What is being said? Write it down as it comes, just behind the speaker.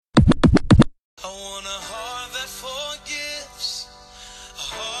I want a heart that forgives, a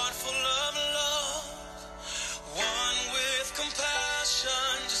heart full of love, one with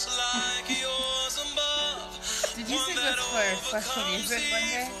compassion just like yours above. Did you sing this for special music one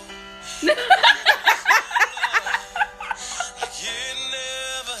day?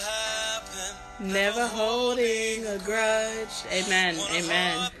 Never holding a grudge. Amen.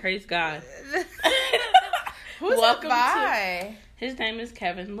 Amen. Praise God. Who's Welcome that by? His name is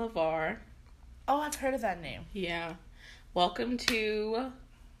Kevin LeVar. Oh, I've heard of that name. Yeah. Welcome to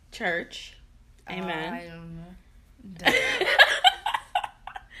church. Amen.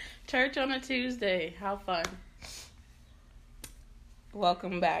 Church on a Tuesday. How fun.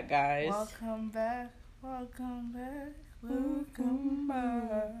 Welcome back, guys. Welcome back. Welcome back. Welcome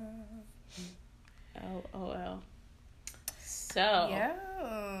back. LOL. So,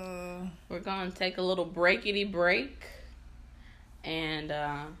 yeah. We're going to take a little breakity break and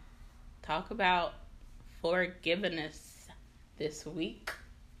talk about forgiveness this week.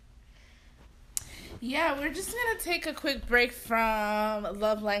 Yeah, we're just going to take a quick break from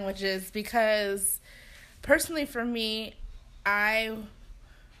love languages because personally for me, I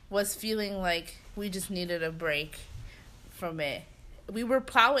was feeling like we just needed a break from it. We were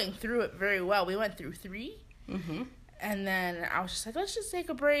plowing through it very well. We went through 3. Mm-hmm. And then I was just like, let's just take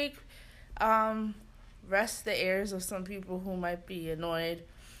a break. Rest the ears of some people who might be annoyed.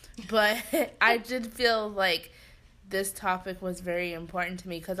 But I did feel like this topic was very important to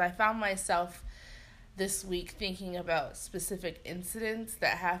me because I found myself this week thinking about specific incidents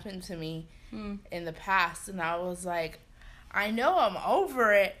that happened to me in the past. And I was like, I know I'm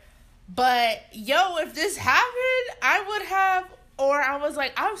over it, but yo, if this happened, I would have... Or I was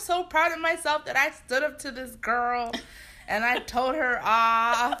like, I'm so proud of myself that I stood up to this girl and I told her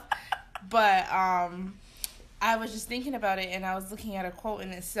off. But I was just thinking about it and I was looking at a quote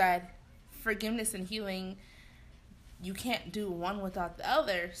and it said, forgiveness and healing, you can't do one without the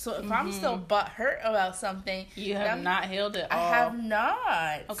other. So if I'm still butthurt about something... You have not healed at all. I have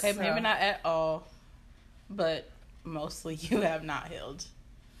not. Okay, so. Maybe not at all, but mostly you have not healed.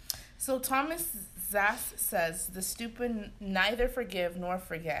 So Thomas Zass says, the stupid neither forgive nor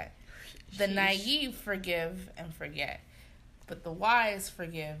forget. The naive forgive and forget. But the wise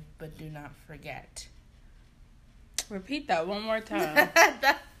forgive but do not forget. Repeat that one more time.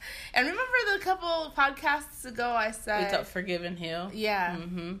 And remember the couple podcasts ago I said... It's up forgive and heal? Yeah.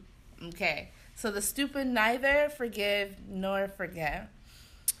 Mm-hmm. Okay. So the stupid neither forgive nor forget.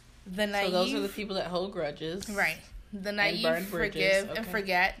 The naive... So those are the people that hold grudges. Right. The naive forgive and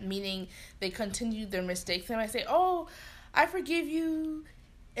forget, meaning they continue their mistakes. They might say, oh, I forgive you.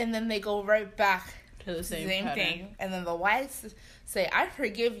 And then they go right back to the same thing. And then the wise say, I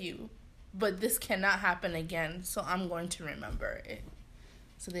forgive you, but this cannot happen again, so I'm going to remember it.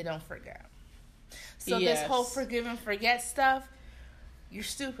 So they don't forget. So this whole forgive and forget stuff, you're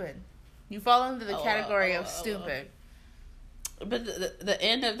stupid. You fall under the category of stupid. But the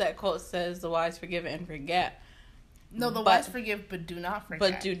end of that quote says, the wise forgive and forget. No, the wise forgive, but do not forget.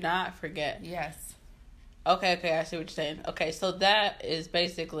 But do not forget. Yes. Okay, I see what you're saying. Okay, so that is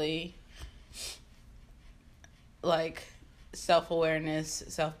basically like self-awareness,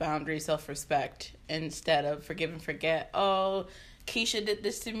 self-boundary, self-respect, instead of forgive and forget. Oh, Keisha did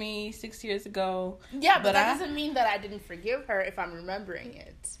this to me 6 years ago. Yeah, but that doesn't mean that I didn't forgive her if I'm remembering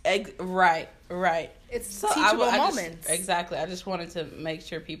it. Right. It's teachable moments. Exactly. I just wanted to make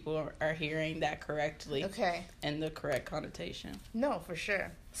sure people are hearing that correctly. Okay. And the correct connotation. No, for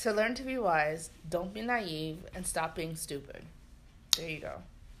sure. So learn to be wise, don't be naive, and stop being stupid. There you go.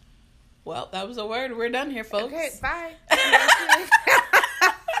 Well, that was a word. We're done here, folks. Okay, bye.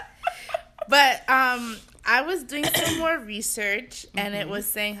 But I was doing some more research, and it was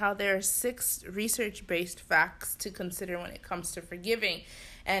saying how there are 6 research-based facts to consider when it comes to forgiving.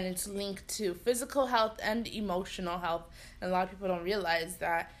 And it's linked to physical health and emotional health. And a lot of people don't realize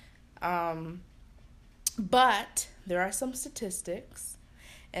that. But there are some statistics.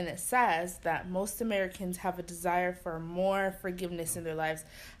 And it says that most Americans have a desire for more forgiveness in their lives.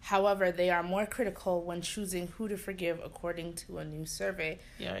 However, they are more critical when choosing who to forgive, according to a new survey.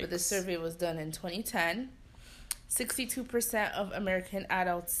 Yikes. But the survey was done in 2010. 62% of American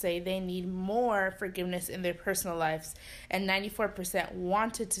adults say they need more forgiveness in their personal lives, and 94%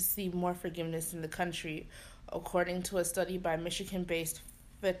 wanted to see more forgiveness in the country, according to a study by Michigan-based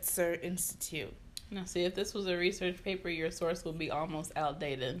Fetzer Institute. Now, see, if this was a research paper, your source would be almost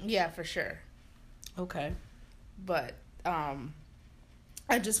outdated. Yeah, for sure. Okay. But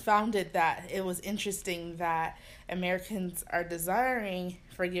I just found that it was interesting that Americans are desiring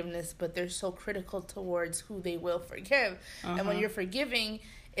forgiveness, but they're so critical towards who they will forgive. And when you're forgiving,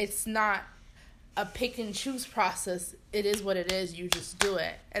 it's not a pick and choose process. It is what it is. You just do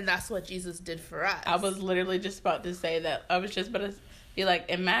it. And that's what Jesus did for us. I was literally just about to say that. I was just about to be like,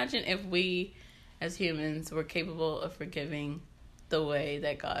 imagine if we as humans were capable of forgiving the way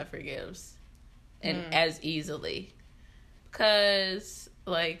that God forgives. And as easily. Because,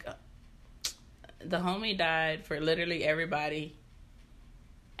 like, the homie died for literally everybody.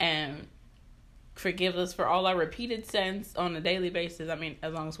 And forgive us for all our repeated sins on a daily basis. I mean,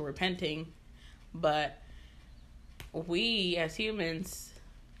 as long as we're repenting. But we, as humans...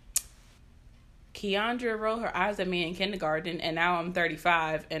 Keandra rolled her eyes at me in kindergarten, and now I'm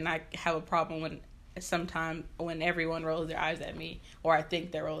 35, and I have a problem when everyone rolls their eyes at me, or I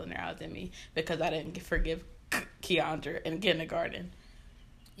think they're rolling their eyes at me, because I didn't forgive Keandra in kindergarten.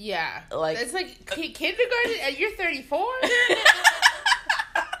 Yeah. Like, it's like kindergarten and you're 34?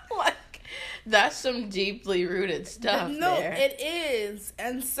 Like, that's some deeply rooted stuff. No, there. it is.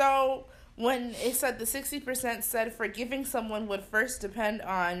 And so when it said the 60% said forgiving someone would first depend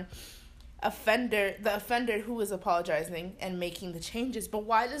on the offender who is apologizing and making the changes. But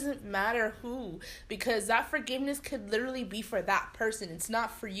why does it matter who? Because that forgiveness could literally be for that person. It's not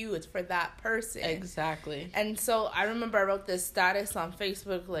for you, it's for that person. Exactly. And so I remember I wrote this status on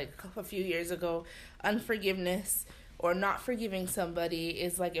Facebook like a few years ago. Unforgiveness or not forgiving somebody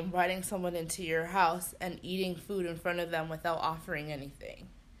is like inviting someone into your house and eating food in front of them without offering anything.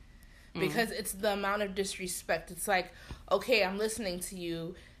 Because it's the amount of disrespect. It's like, okay, I'm listening to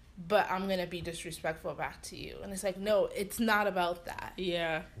you, but I'm going to be disrespectful back to you. And it's like, no, it's not about that.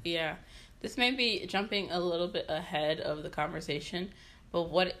 Yeah. This may be jumping a little bit ahead of the conversation, but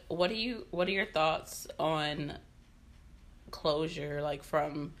what are your thoughts on closure, like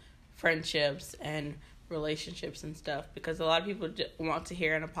from friendships and relationships and stuff? Because a lot of people want to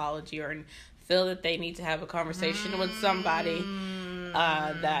hear an apology or feel that they need to have a conversation with somebody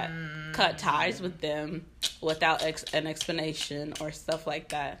that cut ties with them without an explanation or stuff like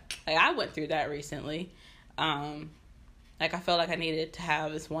that. Like, I went through that recently. Like, I felt like I needed to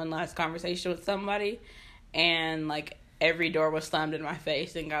have this one last conversation with somebody, and like every door was slammed in my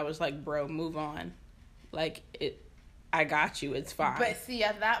face, and God was like, bro, move on. Like, I got you, it's fine. But see,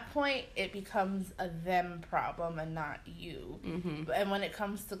 at that point, it becomes a them problem and not you. Mm-hmm. And when it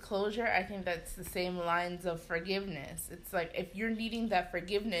comes to closure, I think that's the same lines of forgiveness. It's like, if you're needing that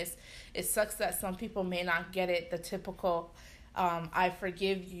forgiveness, it sucks that some people may not get it the typical I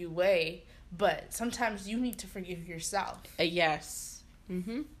forgive you way, but sometimes you need to forgive yourself. Yes.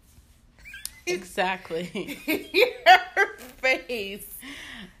 Mm-hmm. Exactly. Your face.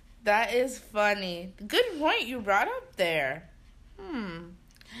 That is funny. Good point you brought up there.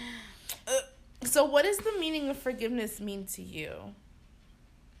 So what does the meaning of forgiveness mean to you?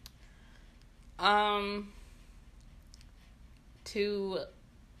 To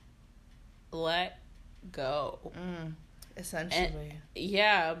let go. Essentially.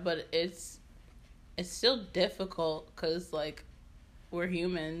 Yeah, but it's still difficult because, like, we're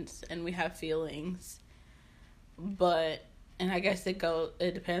humans and we have feelings. But, and I guess it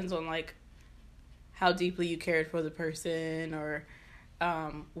depends on, like, how deeply you cared for the person or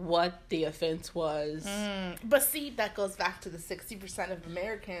what the offense was. But see, that goes back to the 60% of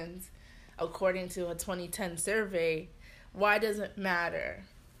Americans, according to a 2010 survey. Why does it matter?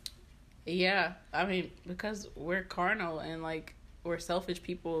 Yeah, I mean, because we're carnal and, like, we're selfish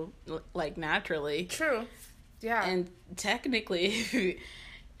people, like, naturally. True. Yeah. And technically,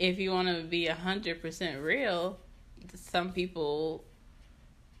 if you want to be 100% real, some people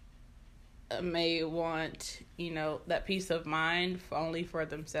may want, that peace of mind only for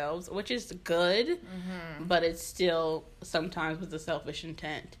themselves, which is good, but it's still sometimes with a selfish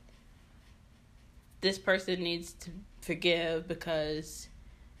intent. This person needs to forgive because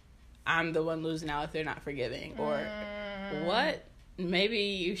I'm the one losing out if they're not forgiving. Or what? Maybe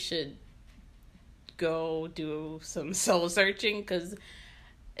you should go do some soul searching, because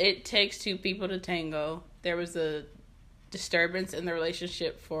it takes two people to tango. There was a disturbance in the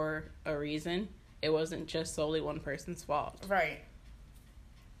relationship for a reason. It wasn't just solely one person's fault. Right.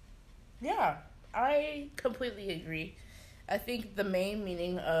 Yeah, I completely agree. I think the main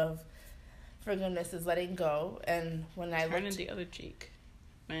meaning of forgiveness is letting go. And when I turning the other cheek,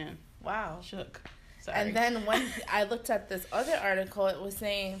 man, wow, shook. Sorry. And then when I looked at this other article, it was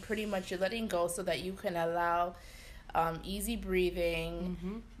saying pretty much you're letting go so that you can allow easy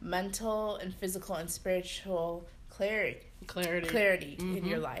breathing, mental and physical and spiritual clarity in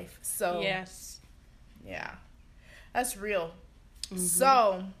your life. So yes, yeah, that's real.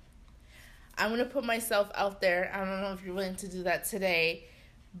 So I'm going to put myself out there. I don't know if you're willing to do that today,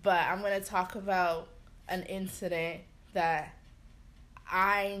 but I'm going to talk about an incident that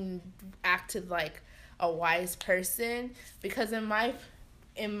I acted like a wise person, because in my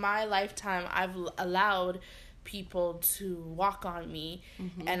lifetime I've allowed people to walk on me,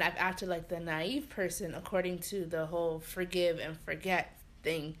 and I've acted like the naive person according to the whole forgive and forget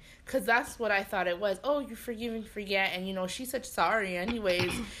thing, because that's what I thought it was. Oh, you forgive and forget, and she said sorry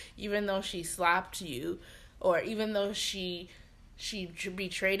anyways, even though she slapped you, or even though she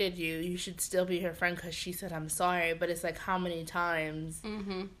betrayed you, you should still be her friend because she said I'm sorry. But it's like, how many times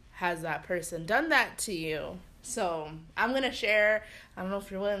has that person done that to you? So I'm gonna share. I don't know if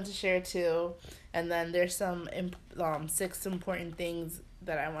you're willing to share too. And then there's some 6 important things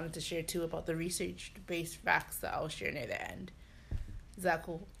that I wanted to share too about the research-based facts that I'll share near the end. Is that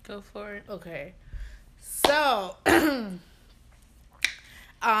cool? Go for it. Okay. So,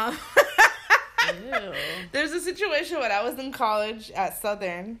 there's a situation when I was in college at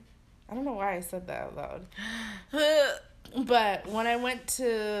Southern. I don't know why I said that out loud. But when I went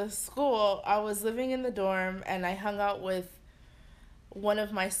to school, I was living in the dorm, and I hung out with one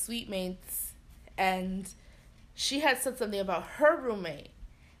of my suite mates, and she had said something about her roommate.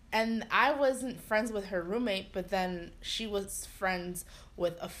 And I wasn't friends with her roommate, but then she was friends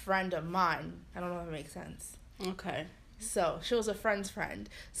with a friend of mine. I don't know if that makes sense. Okay. So she was a friend's friend.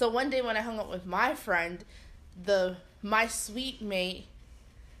 So one day when I hung out with my friend, my suite mate,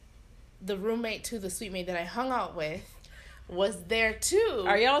 the roommate to the suite mate that I hung out with, was there too.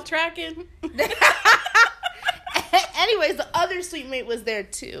 Are y'all tracking? Anyways, the other suite mate was there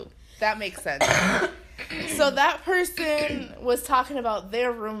too. That makes sense. So that person was talking about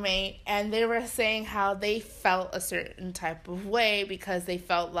their roommate, and they were saying how they felt a certain type of way because they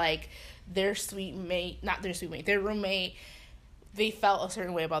felt like their roommate, they felt a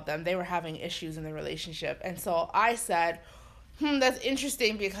certain way about them. They were having issues in the relationship. And so I said, that's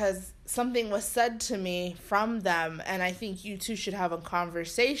interesting, because something was said to me from them, and I think you two should have a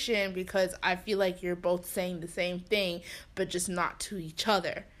conversation, because I feel like you're both saying the same thing, but just not to each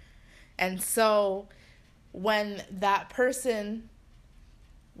other. And so when that person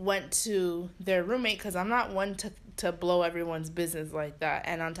went to their roommate, because I'm not one to blow everyone's business like that,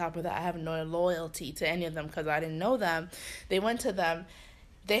 and on top of that, I have no loyalty to any of them because I didn't know them. They went to them.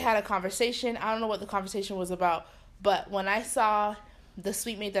 They had a conversation. I don't know what the conversation was about, but when I saw the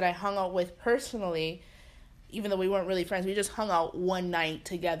suite mate that I hung out with personally, even though we weren't really friends, we just hung out one night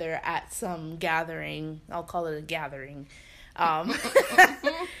together at some gathering. I'll call it a gathering.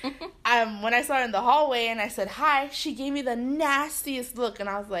 When I saw her in the hallway and I said hi, she gave me the nastiest look, and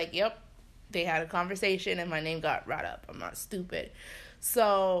I was like, yep, they had a conversation and my name got brought up. I'm not stupid.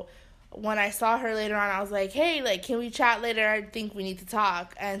 So when I saw her later on, I was like, hey, like, can we chat later? I think we need to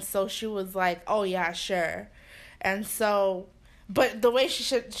talk. And so she was like, oh yeah, sure. And so, but the way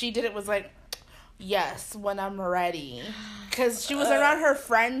she did it was like, yes, when I'm ready. Because she was around her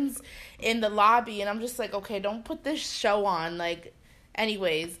friends in the lobby, and I'm just like, okay, don't put this show on. Like,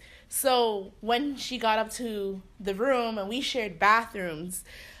 anyways. So when she got up to the room and we shared bathrooms,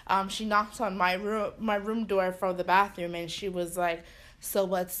 she knocked on my room door for the bathroom, and she was like, so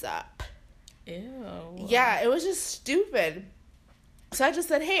what's up? Ew. Yeah, it was just stupid. So I just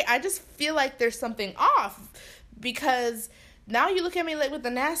said, hey, I just feel like there's something off, because now you look at me like with a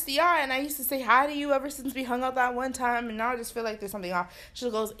nasty eye, and I used to say hi to you ever since we hung out that one time, and now I just feel like there's something off. She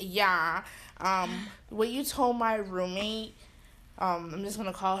goes, yeah, what you told my roommate, I'm just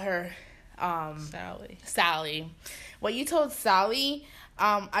gonna call her Sally. What you told Sally,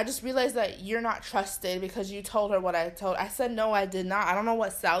 I just realized that you're not trusted because you told her what I told. I said, no, I did not. I don't know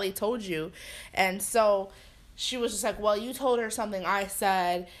what Sally told you. And so she was just like, well, you told her something I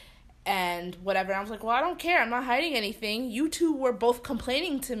said and whatever. And I was like, well, I don't care. I'm not hiding anything. You two were both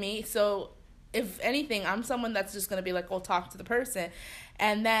complaining to me. So if anything, I'm someone that's just going to be like, go talk to the person.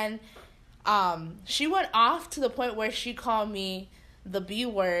 And then she went off to the point where she called me the B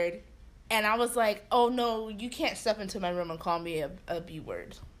word. And I was like, oh, no, you can't step into my room and call me a B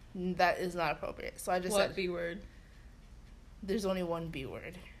word. That is not appropriate. So I just said, what B word? There's only one B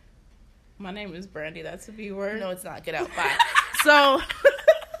word. My name is Brandy. That's a B word. No, it's not. Get out. Bye. So,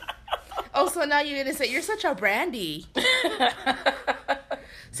 so now you're going to say, you're such a Brandy.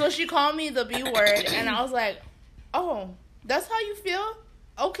 So she called me the B word, and I was like, oh, that's how you feel?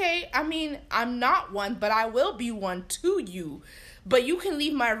 Okay, I mean, I'm not one, but I will be one to you. But you can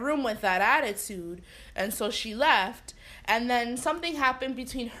leave my room with that attitude. And so she left. And then something happened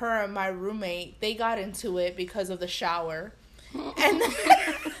between her and my roommate. They got into it because of the shower. And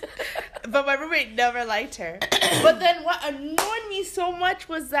but my roommate never liked her. But then what annoyed me so much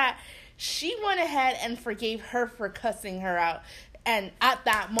was that she went ahead and forgave her for cussing her out. And at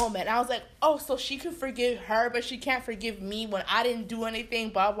that moment, I was like, oh, so she can forgive her, but she can't forgive me when I didn't do anything,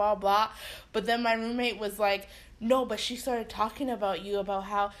 blah, blah, blah. But then my roommate was like, no, but she started talking about you, about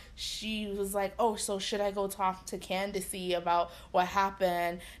how she was like, oh, so should I go talk to Candace about what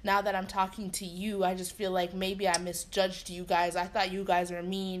happened? Now that I'm talking to you, I just feel like maybe I misjudged you guys. I thought you guys were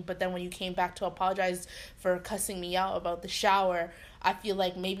mean, but then when you came back to apologize for cussing me out about the shower, I feel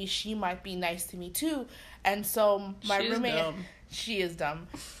like maybe she might be nice to me too. And so my roommate... Dumb. She is dumb.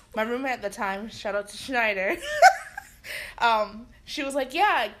 My roommate at the time, shout out to Schneider, she was like,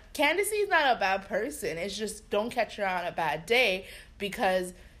 yeah, Candace is not a bad person. It's just don't catch her on a bad day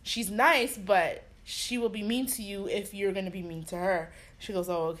because she's nice, but she will be mean to you if you're going to be mean to her. She goes,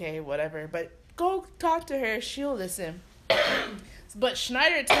 oh, okay, whatever. But go talk to her. She'll listen. But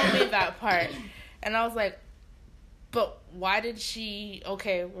Schneider told me that part. And I was like, but why did she...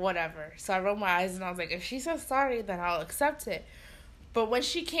 Okay, whatever. So I rolled my eyes and I was like, if she says sorry, then I'll accept it. But when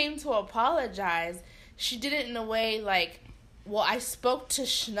she came to apologize, she did it in a way like, well, I spoke to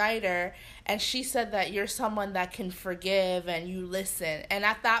Schneider and she said that you're someone that can forgive and you listen. And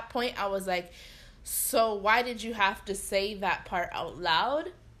at that point, I was like, so why did you have to say that part out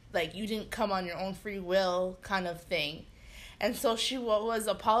loud? Like, you didn't come on your own free will kind of thing. And so she was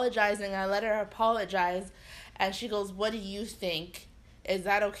apologizing. I let her apologize. And she goes, what do you think? Is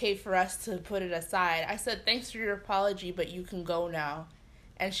that okay for us to put it aside? I said, thanks for your apology, but you can go now.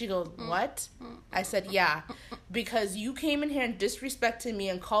 And she goes, what? I said, yeah, because you came in here and disrespected me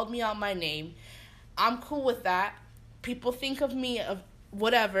and called me out my name. I'm cool with that. People think of me of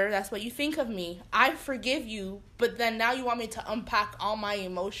whatever. That's what you think of me. I forgive you, but then now you want me to unpack all my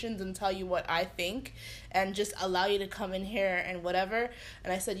emotions and tell you what I think and just allow you to come in here and whatever.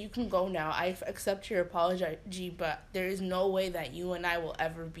 And I said, you can go now. I accept your apology, but there is no way that you and I will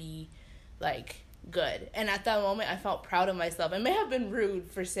ever be, like, good. And at that moment, I felt proud of myself. It may have been rude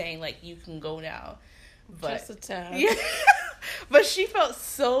for saying, like, you can go now. But, just a tad. Yeah. But she felt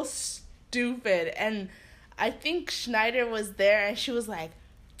so stupid. And I think Schneider was there, and she was like,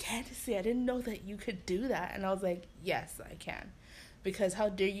 Candace, I didn't know that you could do that. And I was like, yes, I can. Because how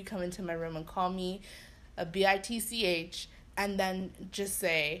dare you come into my room and call me a bitch and then just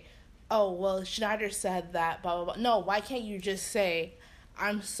say, oh, well, Schneider said that, blah, blah, blah. No, why can't you just say,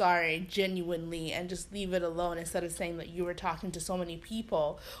 I'm sorry, genuinely, and just leave it alone instead of saying that you were talking to so many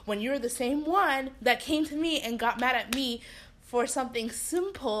people when you're the same one that came to me and got mad at me for something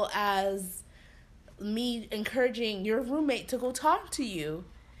simple as me encouraging your roommate to go talk to you.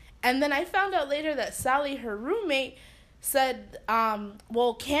 And then I found out later that Sally, her roommate, said,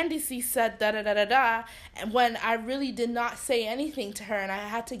 well, Candace said da-da-da-da-da, and when I really did not say anything to her, and I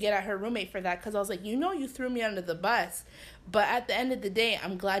had to get at her roommate for that, because I was like, you threw me under the bus, but at the end of the day,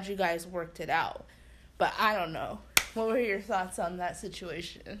 I'm glad you guys worked it out. But I don't know. What were your thoughts on that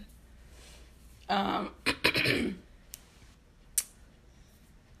situation?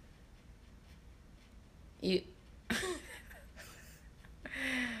 You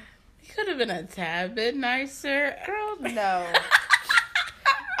could have been a tad bit nicer. Girl, no.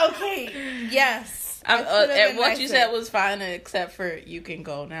 Okay, yes. And what you said was fine, except for you can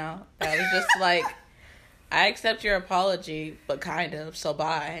go now. That was just like, I accept your apology, but kind of, so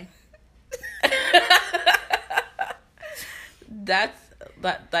bye. That's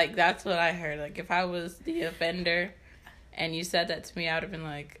what I heard. Like, if I was the offender and you said that to me, I would have been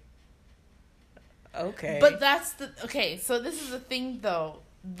like, okay. But so this is the thing, though.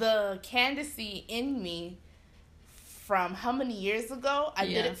 The Candace in me from how many years ago, I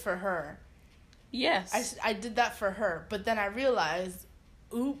did it for her. Yes. I did that for her. But then I realized,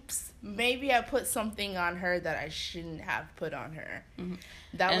 oops, maybe I put something on her that I shouldn't have put on her. Mm-hmm.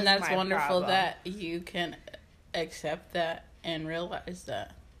 That's wonderful problem. That you can accept that and realize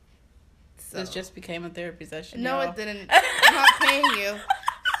that. So. This just became a therapy session. No, it didn't. I'm not paying you.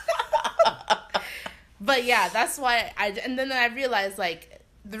 But yeah, that's why and then I realized, like,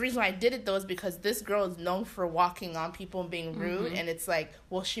 the reason why I did it, though, is because this girl is known for walking on people and being rude, mm-hmm. and it's like,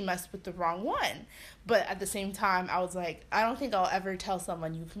 well, she messed with the wrong one. But at the same time, I was like, I don't think I'll ever tell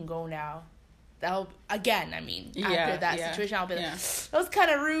someone you can go now. After that situation, I'll be like, that was kind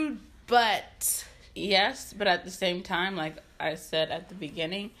of rude, but... Yes, but at the same time, like I said at the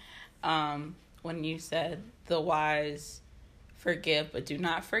beginning, when you said the wise forgive but do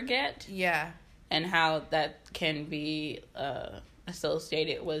not forget. Yeah. And how that can be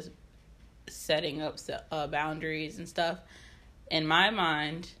associated with setting up boundaries and stuff. In my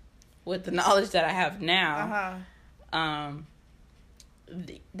mind, with the knowledge that I have now,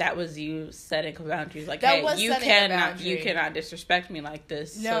 that was you setting boundaries. Like, hey, you cannot disrespect me like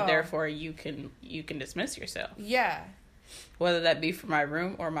this. No. So therefore, you can dismiss yourself. Yeah. whether that be for my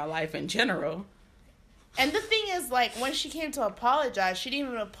room or my life in general. And the thing is, like, when she came to apologize, she didn't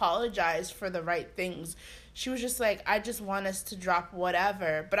even apologize for the right things. She was just like, I just want us to drop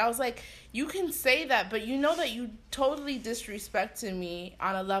whatever. But I was like, you can say that, but you know that you totally disrespected me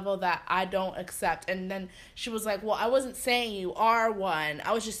on a level that I don't accept. And then she was like, well, I wasn't saying you are one.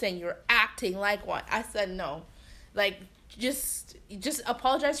 I was just saying you're acting like one. I said no. Like, just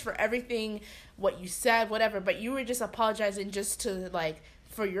apologize for everything, what you said, whatever. But you were just apologizing just to, like,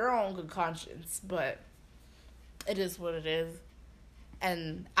 for your own good conscience. But it is what it is.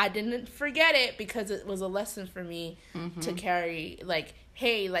 And I didn't forget it because it was a lesson for me to carry, like,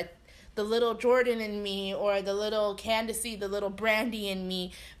 hey, like, the little Jordan in me or the little Candace, the little Brandy in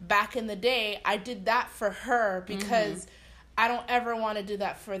me back in the day, I did that for her because I don't ever want to do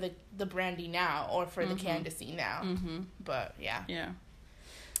that for the Brandy now or for the Candace now. But, yeah. Yeah.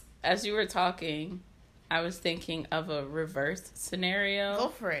 As you were talking, I was thinking of a reverse scenario. Go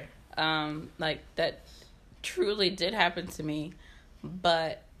for it. Like, that truly did happen to me.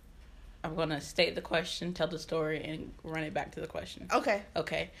 But I'm going to state the question, tell the story, and run it back to the question. Okay.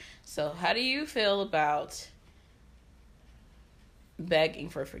 Okay. So, how do you feel about begging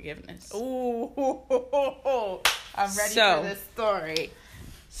for forgiveness? Ooh, I'm ready for this story.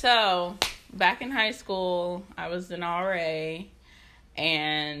 So, back in high school, I was an RA,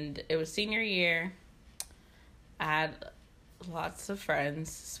 and it was senior year. I had lots of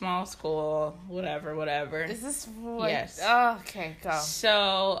friends, small school, whatever. Is this what? Yes. Oh, okay, go.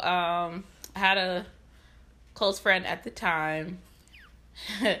 So, I had a close friend at the time,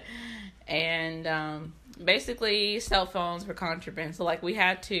 and basically cell phones were contraband. So, like, we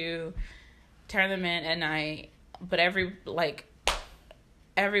had to turn them in at night, but everyone,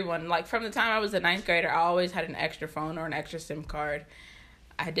 like, from the time I was a ninth grader, I always had an extra phone or an extra SIM card.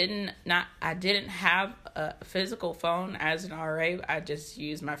 I didn't have a physical phone as an RA. I just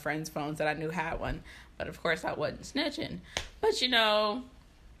used my friends' phones that I knew had one. But of course I wasn't snitching. But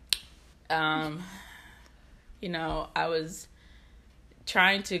I was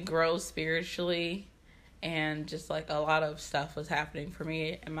trying to grow spiritually, and just like a lot of stuff was happening for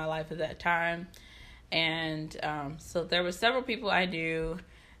me in my life at that time. And so there were several people I knew.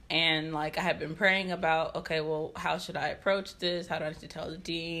 And, like, I had been praying about, okay, well, how should I approach this? How do I need to tell the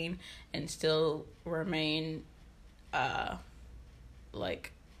dean and still remain,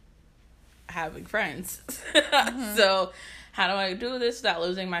 like, having friends? So, how do I do this without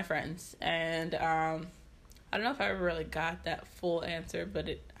losing my friends? And I don't know if I ever really got that full answer, but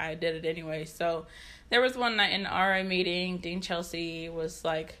I did it anyway. So, there was one night in the RA meeting, Dean Chelsea was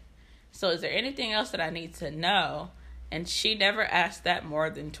like, so is there anything else that I need to know? And she never asked that more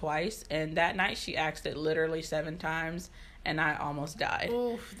than twice. And that night she asked it literally 7 times. And I almost died.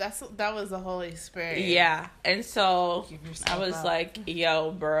 Oof, that was the Holy Spirit. Yeah. And so I was like,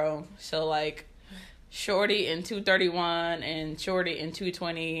 yo, bro. So, like, Shorty in 231 and Shorty in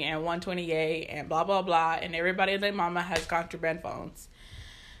 220 and 128 and blah, blah, blah. And everybody and their mama has contraband phones.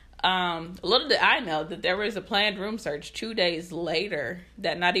 Little did I know that there was a planned room search 2 days later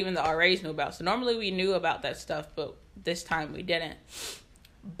that not even the RAs knew about. So normally we knew about that stuff, but this time we didn't.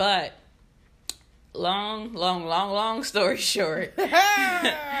 But long story short,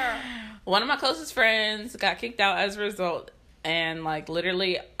 one of my closest friends got kicked out as a result. And, like,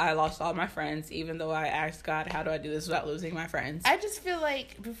 literally, I lost all my friends, even though I asked God, how do I do this without losing my friends? I just feel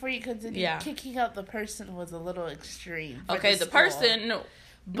like, before you continue, kicking out the person was a little extreme. Okay, the person...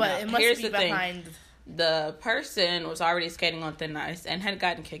 But it must be behind... The person was already skating on thin ice and had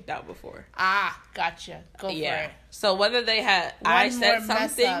gotten kicked out before. Ah, gotcha. Go for it. So whether they had... I said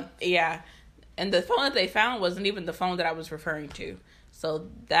something... Yeah. And the phone that they found wasn't even the phone that I was referring to. So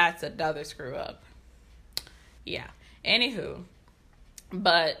that's another screw up. Yeah. Anywho.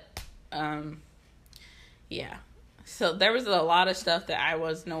 But, yeah. So there was a lot of stuff that I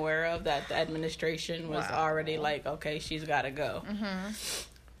wasn't aware of that the administration was already like, okay, she's got to go.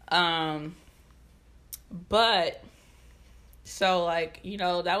 But, so, like, you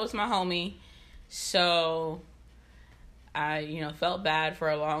know, that was my homie. So, I, felt bad for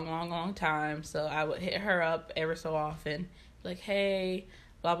a long time. So, I would hit her up ever so often. Like, hey,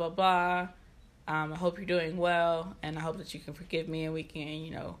 blah, blah, blah. I hope you're doing well. And I hope that you can forgive me and we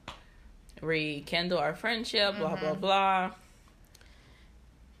can, rekindle our friendship, blah, blah, blah.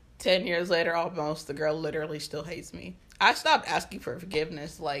 10 years later, almost, the girl literally still hates me. I stopped asking for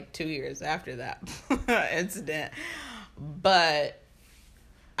forgiveness like 2 years after that incident. But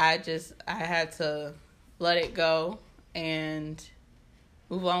I had to let it go and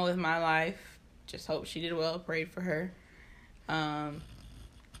move on with my life. Just hope she did well. Prayed for her.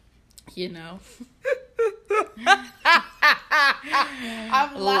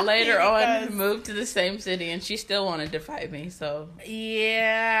 I'm laughing Later because- on, moved to the same city, and she still wanted to fight me. So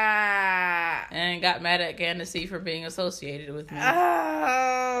Yeah. and got mad at Candace for being associated with me.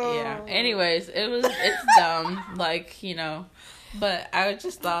 Oh. Yeah. Anyways, it's dumb, like, you know. But I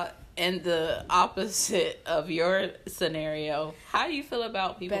just thought, in the opposite of your scenario, how do you feel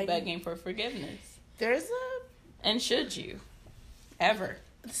about people begging for forgiveness? There's And should you ever?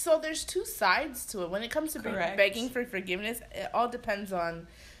 So there's two sides to it. When it comes to Correct. begging for forgiveness, it all depends on,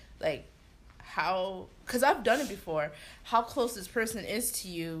 like, how, because I've done it before, how close this person is to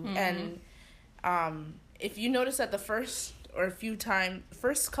you. Mm-hmm. And if you notice that the first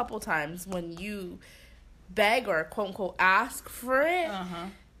couple times when you beg or quote unquote ask for it,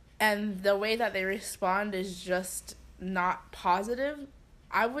 and the way that they respond is just not positive,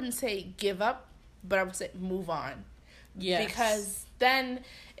 I wouldn't say give up, but I would say move on. Yes. Because then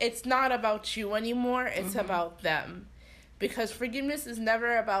it's not about you anymore, it's about them. Because forgiveness is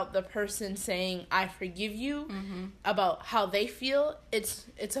never about the person saying, I forgive you, about how they feel.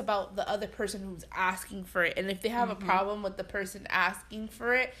 It's about the other person who's asking for it. And if they have a problem with the person asking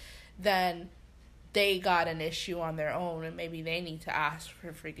for it, then they got an issue on their own, and maybe they need to ask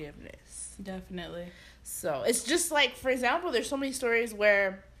for forgiveness. Definitely. So it's just like, for example, there's so many stories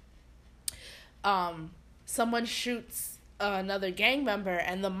where someone shoots another gang member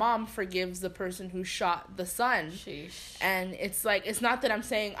and the mom forgives the person who shot the son. Sheesh. And it's like, it's not that I'm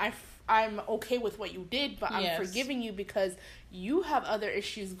saying I'm okay with what you did, but I'm forgiving you because you have other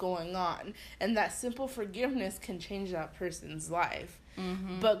issues going on, and that simple forgiveness can change that person's life.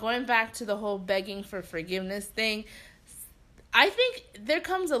 But going back to the whole begging for forgiveness thing, I think there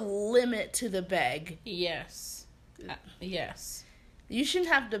comes a limit to the beg. Yes. Yes. You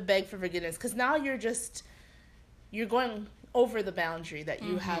shouldn't have to beg for forgiveness, because now you're going over the boundary that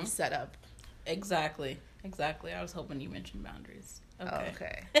you have set up. Exactly. I was hoping you mentioned boundaries.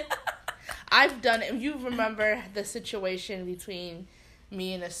 Okay. I've done it. You remember the situation between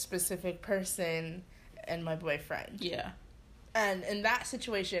me and a specific person and my boyfriend. Yeah. And in that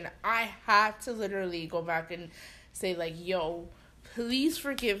situation, I had to literally go back and say, like, yo, please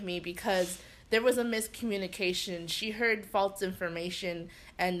forgive me, because there was a miscommunication. She heard false information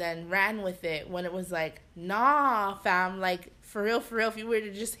and then ran with it, when it was like, nah, fam, like, for real, if you were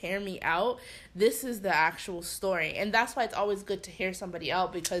to just hear me out, this is the actual story. And that's why it's always good to hear somebody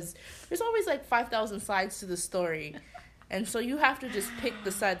out, because there's always like 5,000 sides to the story. And so you have to just pick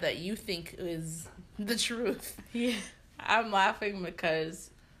the side that you think is the truth. Yeah. I'm laughing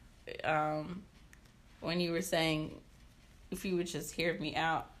because when you were saying, if you would just hear me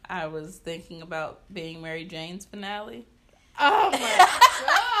out, I was thinking about Being Mary Jane's finale. Oh my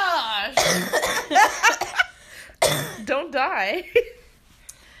gosh. Don't die.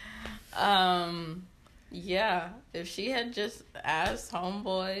 Yeah. If she had just asked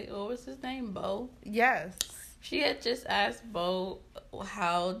homeboy, what was his name? Bo? Yes. She had just asked Bo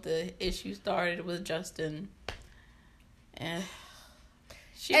how the issue started with Justin, and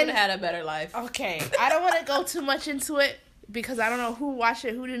she would have had a better life. Okay, I don't want to go too much into it, because I don't know who watched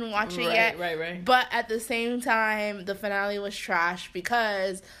it, who didn't watch it yet. Right. But at the same time, the finale was trash,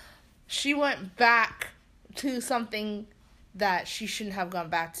 because she went back to something that she shouldn't have gone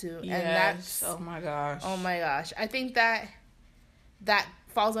back to. Yes. And that's... Oh my gosh. I think that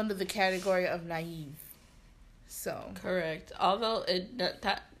falls under the category of naive. So. Correct. Although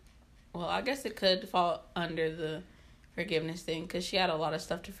I guess it could fall under the forgiveness thing, because she had a lot of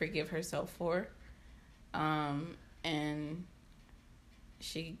stuff to forgive herself for. And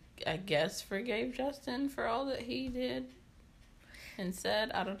she, I guess, forgave Justin for all that he did and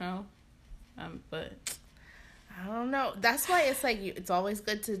said. I don't know. But I don't know. That's why it's like, it's always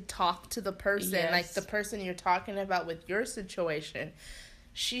good to talk to the person. Yes. Like, the person you're talking about with your situation.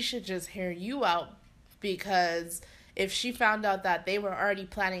 She should just hear you out, because if she found out that they were already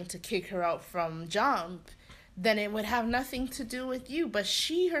planning to kick her out from Jump, then it would have nothing to do with you. But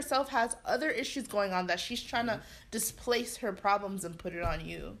she herself has other issues going on that she's trying to displace her problems and put it on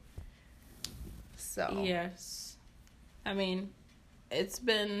you. So. Yes. I mean, it's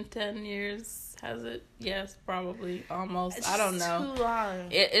been 10 years, has it? Yes, probably. Almost. It's I don't know. too long.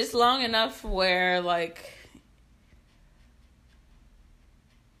 It's long enough where, like,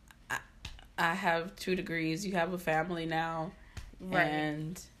 I have 2 degrees. You have a family now. Right.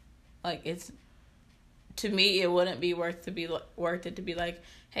 And, like, it's... To me, it wouldn't be worth it to be like,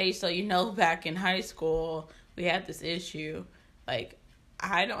 hey, so back in high school, we had this issue. Like,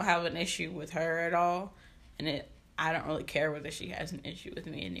 I don't have an issue with her at all, and I don't really care whether she has an issue with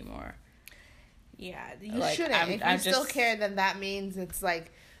me anymore. Yeah, you Like, shouldn't. If you I'm still just... care, then that means it's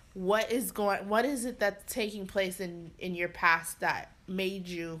like, what is it that's taking place in your past that made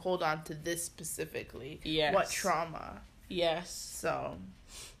you hold on to this specifically? Yes. What trauma? Yes. So,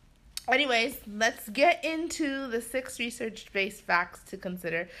 anyways, let's get into the 6 research-based facts to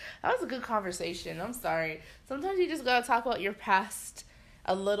consider. That was a good conversation. I'm sorry. Sometimes you just gotta talk about your past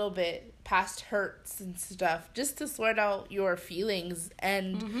a little bit, past hurts and stuff, just to sort out your feelings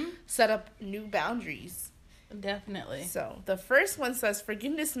and set up new boundaries. Definitely. So, the first one says,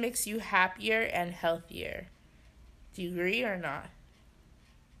 forgiveness makes you happier and healthier. Do you agree or not?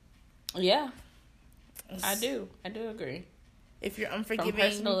 Yeah, I do. I do agree. If you're unforgiving... From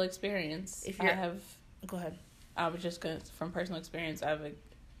personal experience, Go ahead. I was just going to... From personal experience, I've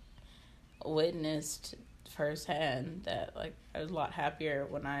witnessed firsthand that, like, I was a lot happier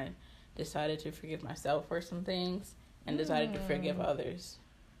when I decided to forgive myself for some things and decided to forgive others.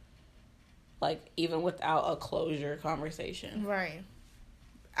 Like, even without a closure conversation. Right.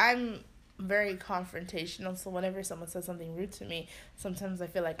 I'm very confrontational, so whenever someone says something rude to me, sometimes I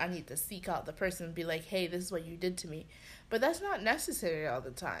feel like I need to seek out the person and be like, hey, this is what you did to me. But that's not necessary all the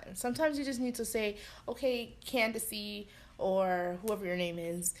time. Sometimes you just need to say, okay, Candace, or whoever your name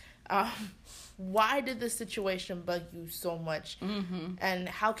is, why did this situation bug you so much? Mm-hmm. And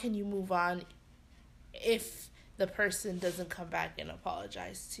how can you move on if the person doesn't come back and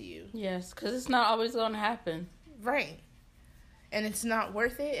apologize to you? Yes, because it's not always going to happen. Right. And it's not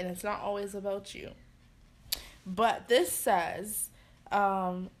worth it, and it's not always about you. But this says,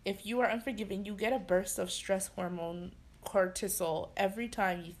 if you are unforgiving, you get a burst of stress hormone cortisol every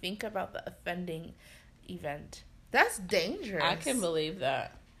time you think about the offending event. That's dangerous. I can believe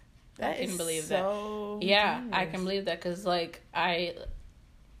that. I can believe that. Yeah, dangerous. I can believe that because, like,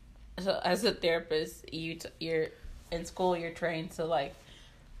 so as a therapist, you're in school, you're trained to, like,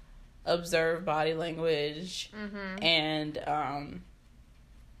 observe body language and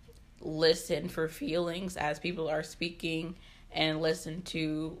listen for feelings as people are speaking and listen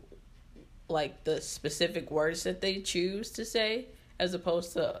to, like, the specific words that they choose to say as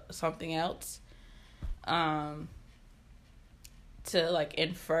opposed to something else, to, like,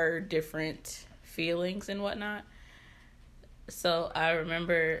 infer different feelings and whatnot. So I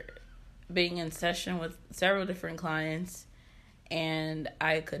remember being in session with several different clients, and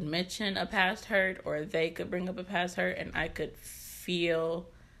I could mention a past hurt, or they could bring up a past hurt, and I could feel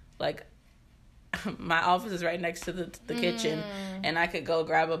like my office is right next to the kitchen, and I could go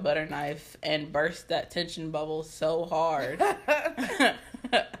grab a butter knife and burst that tension bubble so hard.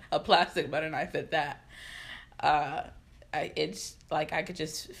 A plastic butter knife at that. It's like I could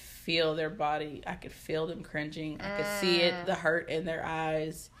just feel their body. I could feel them cringing. I could see it, the hurt in their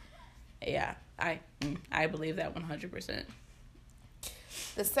eyes. Yeah, I believe that 100%.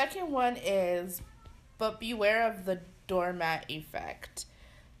 The second one is, but beware of the doormat effect.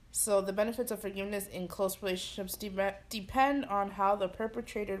 So the benefits of forgiveness in close relationships depend on how the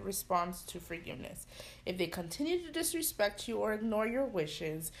perpetrator responds to forgiveness. If they continue to disrespect you or ignore your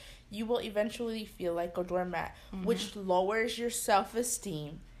wishes, you will eventually feel like a doormat, which lowers your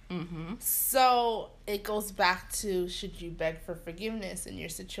self-esteem. So it goes back to, should you beg for forgiveness in your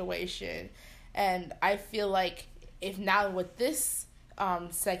situation? And I feel like if now with this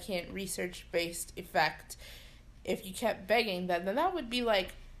second research-based effect, if you kept begging, then that would be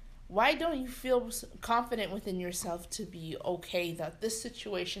like, why don't you feel confident within yourself to be okay that this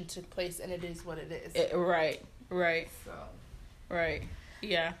situation took place and it is what it is? Right. So. Right.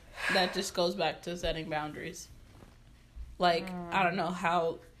 Yeah. That just goes back to setting boundaries. Like, I don't know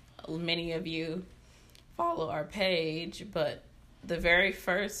how many of you follow our page, but the very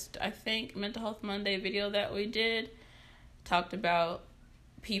first, I think, Mental Health Monday video that we did talked about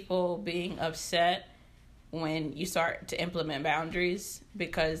people being upset when you start to implement boundaries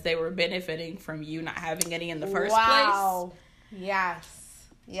because they were benefiting from you not having any in the first place. Yes.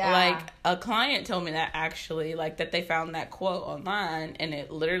 Yeah. Like, a client told me that, actually, like, that they found that quote online, and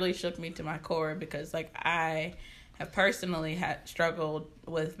it literally shook me to my core because, like, I have personally struggled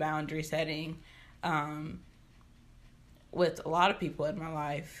with boundary setting with a lot of people in my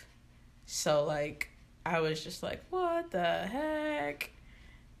life. So, like, I was just like, what the heck?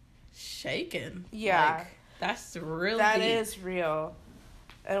 Shaken. Yeah. Like, that's real That deep. is real.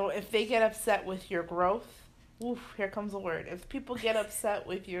 And if they get upset with your growth, here comes a word. If people get upset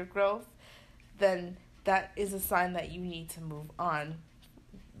with your growth, then that is a sign that you need to move on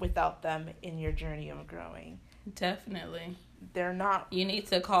without them in your journey of growing. Definitely. They're not. You need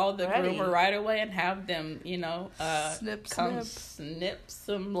to call the ready. groomer right away and have them, snip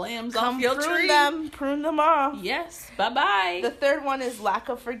some lambs off your tree. Prune them off. Yes. Bye-bye. The third one is lack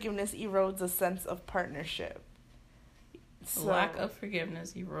of forgiveness erodes a sense of partnership. So, lack of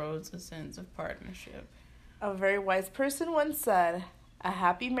forgiveness erodes a sense of partnership. a very wise person once said, "A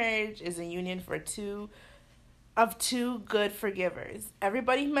happy marriage is a union for two good forgivers."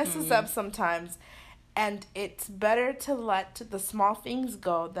 Everybody messes up sometimes, and it's better to let the small things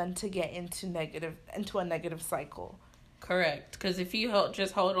go than to get into a negative cycle. Correct. Because if you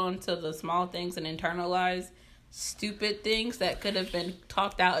just hold on to the small things and internalize stupid things that could have been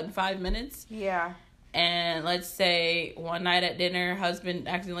talked out in 5 minutes. Yeah. And let's say one night at dinner, husband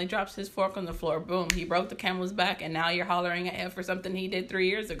accidentally drops his fork on the floor. Boom, he broke the camel's back, and now you're hollering at him for something he did 3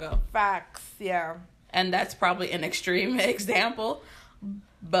 years ago. Facts, yeah. And that's probably an extreme example,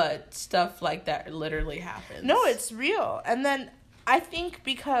 but stuff like that literally happens. No, it's real. And then I think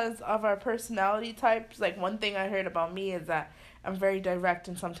because of our personality types, like one thing I heard about me is that I'm very direct,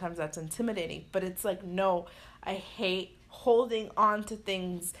 and sometimes that's intimidating. But it's like, no, I hate holding on to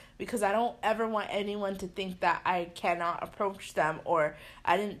things because I don't ever want anyone to think that I cannot approach them or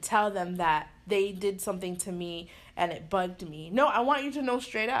I didn't tell them that they did something to me and it bugged me. No, I want you to know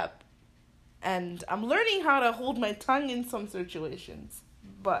straight up. And I'm learning how to hold my tongue in some situations.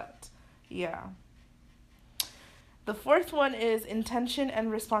 But, yeah. The fourth one is intention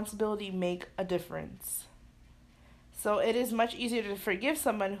and responsibility make a difference. So it is much easier to forgive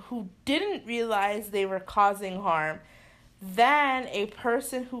someone who didn't realize they were causing harm than a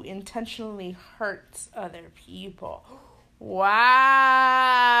person who intentionally hurts other people. Wow.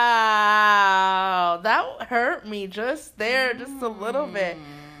 That hurt me just there, just a little bit.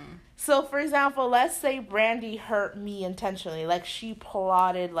 So, for example, let's say Brandy hurt me intentionally. Like, she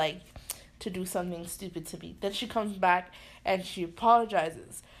plotted, to do something stupid to me. Then she comes back and she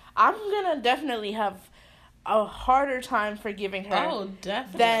apologizes. I'm going to definitely have a harder time forgiving her. Oh,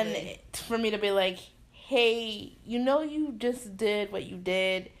 definitely. Than for me to be like, hey, you just did what you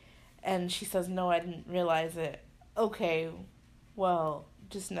did. And she says, no, I didn't realize it. Okay, well,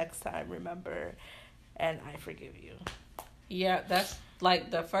 just next time, remember, and I forgive you. Yeah, that's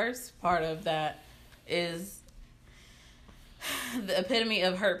the first part of that is the epitome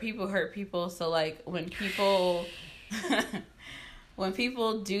of hurt people. So when people when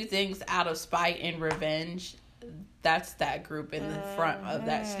people do things out of spite and revenge, that's that group in the front of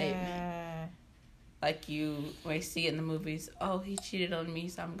that statement. Like you may see in the movies, oh, he cheated on me,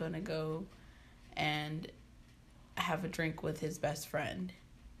 so I'm gonna go and have a drink with his best friend.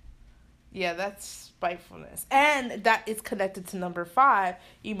 Yeah, that's spitefulness. And that is connected to number 5.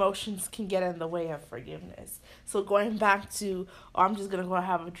 Emotions can get in the way of forgiveness. So going back to, I'm just going to go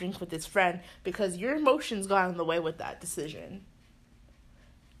have a drink with this friend because your emotions got in the way with that decision.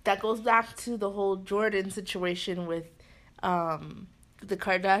 That goes back to the whole Jordan situation with the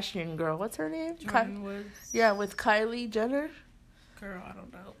Kardashian girl. What's her name? Jordan Woods. Yeah, with Kylie Jenner. Girl, I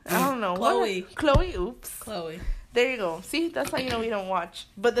don't know. I don't know. Chloe. Chloe, oops. Chloe. There you go. See, that's how you know we don't watch.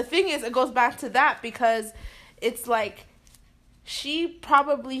 But the thing is, it goes back to that because it's like she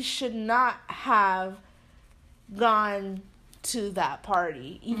probably should not have gone to that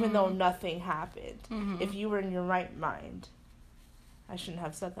party, even though nothing happened. If you were in your right mind. I shouldn't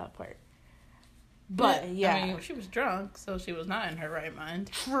have said that part. But, yeah. I mean, she was drunk, so she was not in her right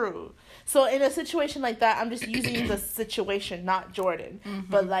mind. True. So, in a situation like that, I'm just using the situation, not Jordan.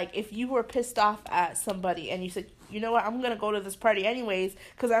 But, if you were pissed off at somebody and you said, you know what, I'm going to go to this party anyways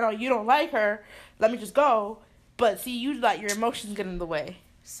because I know you don't like her. Let me just go. But, see, you let your emotions get in the way.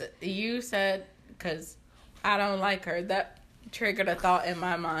 So you said, because I don't like her, that triggered a thought in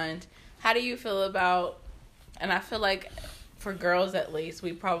my mind. How do you feel about, and I feel like for girls at least,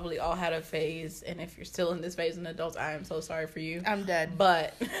 we probably all had a phase, and if you're still in this phase in adults, I am so sorry for you. I'm dead.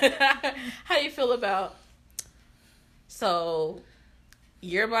 But how do you feel about, so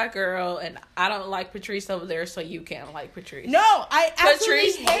you're my girl, and I don't like Patrice over there, so you can't like Patrice. No, I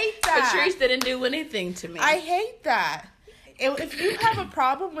absolutely hate that. Patrice didn't do anything to me. I hate that. If you have a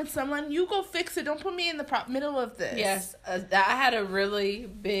problem with someone, you go fix it. Don't put me in the middle of this. Yes, I had a really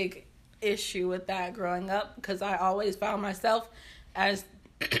big issue with that growing up because I always found myself as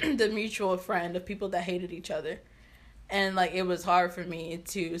the mutual friend of people that hated each other, and it was hard for me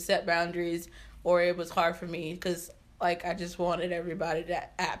to set boundaries, or it was hard for me because I just wanted everybody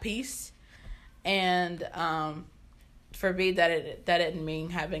at peace, and for me that didn't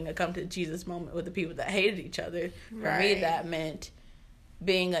mean having a come to Jesus moment with the people that hated each other. For me, that meant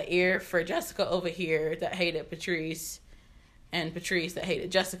being an ear for Jessica over here that hated Patrice, and Patrice that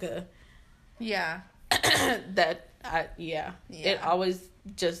hated Jessica. Yeah. It always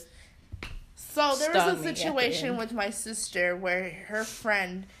just. So there was a situation with my sister where her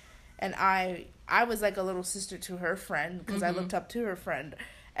friend and I was like a little sister to her friend because I looked up to her friend.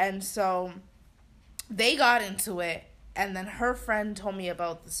 And so they got into it And then her friend told me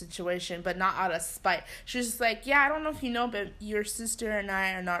about the situation, but not out of spite. She was just like, yeah, I don't know if you know, but your sister and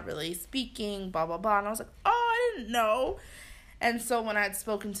I are not really speaking, blah, blah, blah. And I was like, oh, I didn't know. And so when I had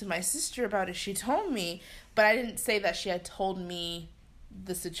spoken to my sister about it, she told me, but I didn't say that she had told me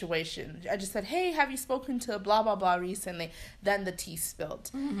the situation. I just said, hey, have you spoken to blah, blah, blah recently? Then the tea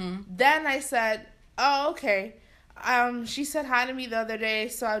spilled. Mm-hmm. Then I said, oh, okay. She said hi to me the other day,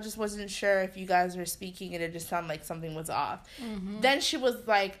 so I just wasn't sure if you guys were speaking, and it just sounded like something was off. Mm-hmm. Then she was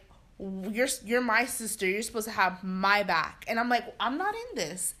like, you're my sister, you're supposed to have my back. And I'm like, I'm not in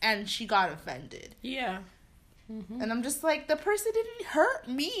this. And she got offended. Yeah. Mm-hmm. And I'm just like, the person didn't hurt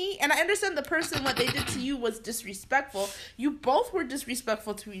me. And I understand the person, what they did to you was disrespectful. You both were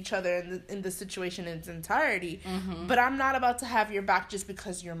disrespectful to each other in the situation in its entirety. Mm-hmm. But I'm not about to have your back just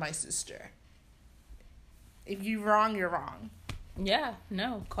because you're my sister. If you're wrong, you're wrong. Yeah,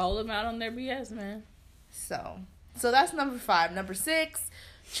 no. Call them out on their BS, man. So that's number 5. Number 6,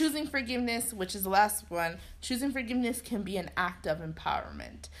 choosing forgiveness, which is the last one. Choosing forgiveness can be an act of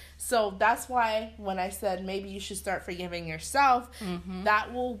empowerment. So that's why when I said maybe you should start forgiving yourself, Mm-hmm.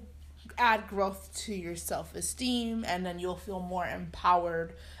 that will add growth to your self-esteem, and then you'll feel more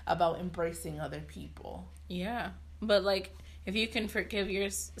empowered about embracing other people. Yeah. But, like, if you can forgive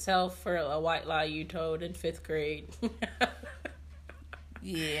yourself for a white lie you told in 5th grade.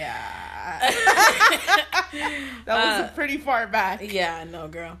 Yeah. That was pretty far back. Yeah, I know,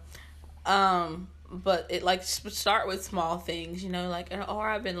 girl. But it, like, start with small things, you know, like, or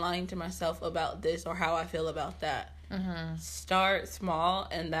I've been lying to myself about this, or how I feel about that. Mm-hmm. Start small,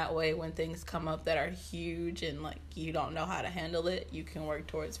 and that way when things come up that are huge and, like, you don't know how to handle it, you can work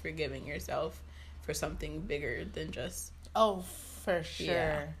towards forgiving yourself for something bigger than just... Oh, for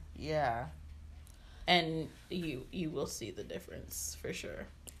sure. Yeah. And you will see the difference, for sure.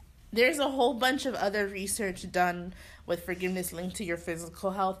 There's a whole bunch of other research done with forgiveness linked to your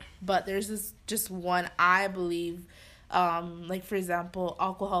physical health, but there's just one I believe, like, for example,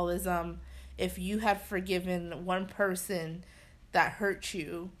 alcoholism. If you had forgiven one person that hurt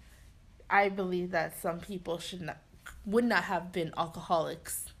you, I believe that some people would not have been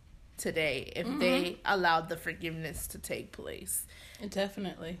alcoholics today if they allowed the forgiveness to take place.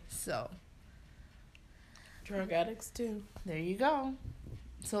 Definitely. So, drug addicts too. there you go.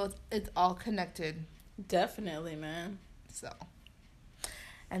 So it's all connected. Definitely, man. So,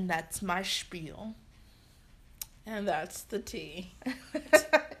 and that's my spiel. And that's the tea.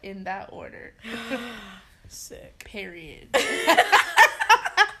 In that order. Sick. Period.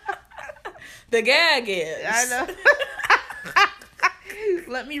 The gag is. I know.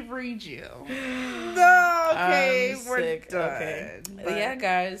 Let me read you. No, okay, we're sick. done. Okay. But Yeah,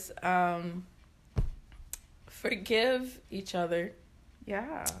 guys. Forgive each other.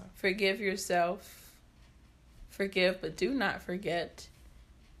 yeah. Forgive yourself. Forgive, but do not forget.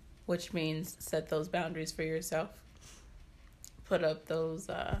 Which means set those boundaries for yourself. Put up those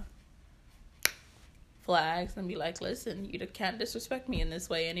flags and be like, listen, you can't disrespect me in this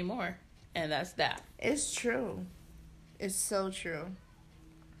way anymore. And that's that. It's true. It's so true.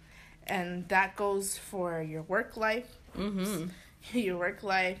 And that goes for your work life, Mm-hmm. your work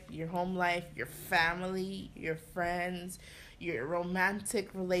life, your home life, your family, your friends, your romantic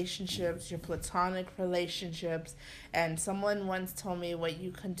relationships, your platonic relationships. And someone once told me, what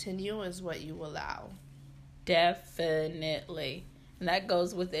you continue is what you allow. Definitely. And that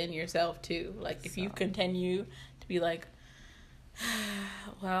goes within yourself too. Like, if you continue to be like,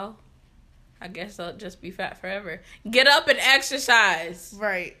 well, I guess I'll just be fat forever. Get up and exercise.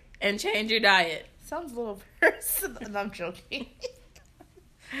 Right. And change your diet. Sounds a little personal. No, I'm joking.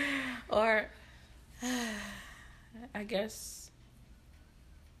 Or, I guess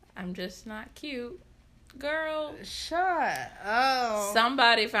I'm just not cute. Girl. Shut up.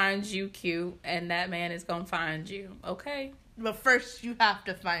 Somebody finds you cute, and that man is going to find you. Okay? But first, you have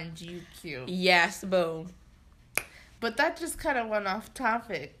to find you cute. Yes, boo. But that just kind of went off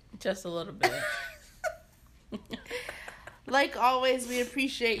topic. Just a little bit. Like always, we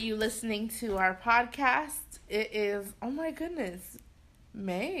appreciate you listening to our podcast. It is, oh my goodness,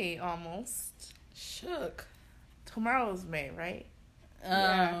 May almost. Shook. Tomorrow's May, right?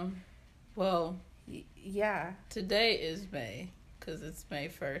 Well, Yeah. today is May, because it's May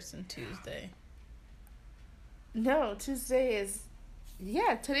 1st and Tuesday. No, Tuesday is,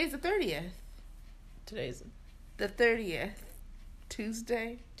 today's the 30th. Today's The 30th.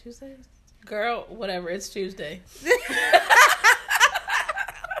 Tuesday. Tuesday? Girl, whatever, it's Tuesday.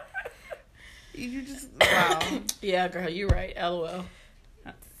 You just, wow. Yeah, girl, you're right. LOL.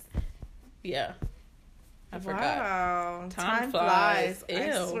 Yeah. I forgot. Wow. Time flies. I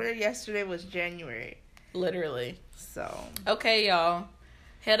Ew. swear yesterday was January. Literally. So. Okay, y'all.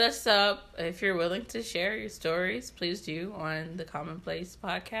 Hit us up if you're willing to share your stories. Please do on the Commonplace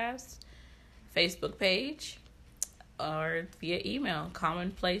Podcast Facebook page or via email,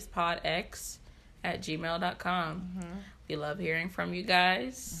 commonplacepodx@gmail.com. We love hearing from you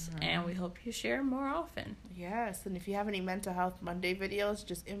guys, and we hope you share more often. Yes, and if you have any Mental Health Monday videos,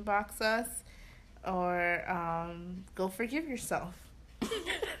 just inbox us or go forgive yourself.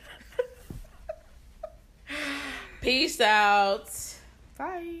 Peace out.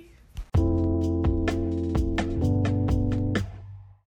 Bye.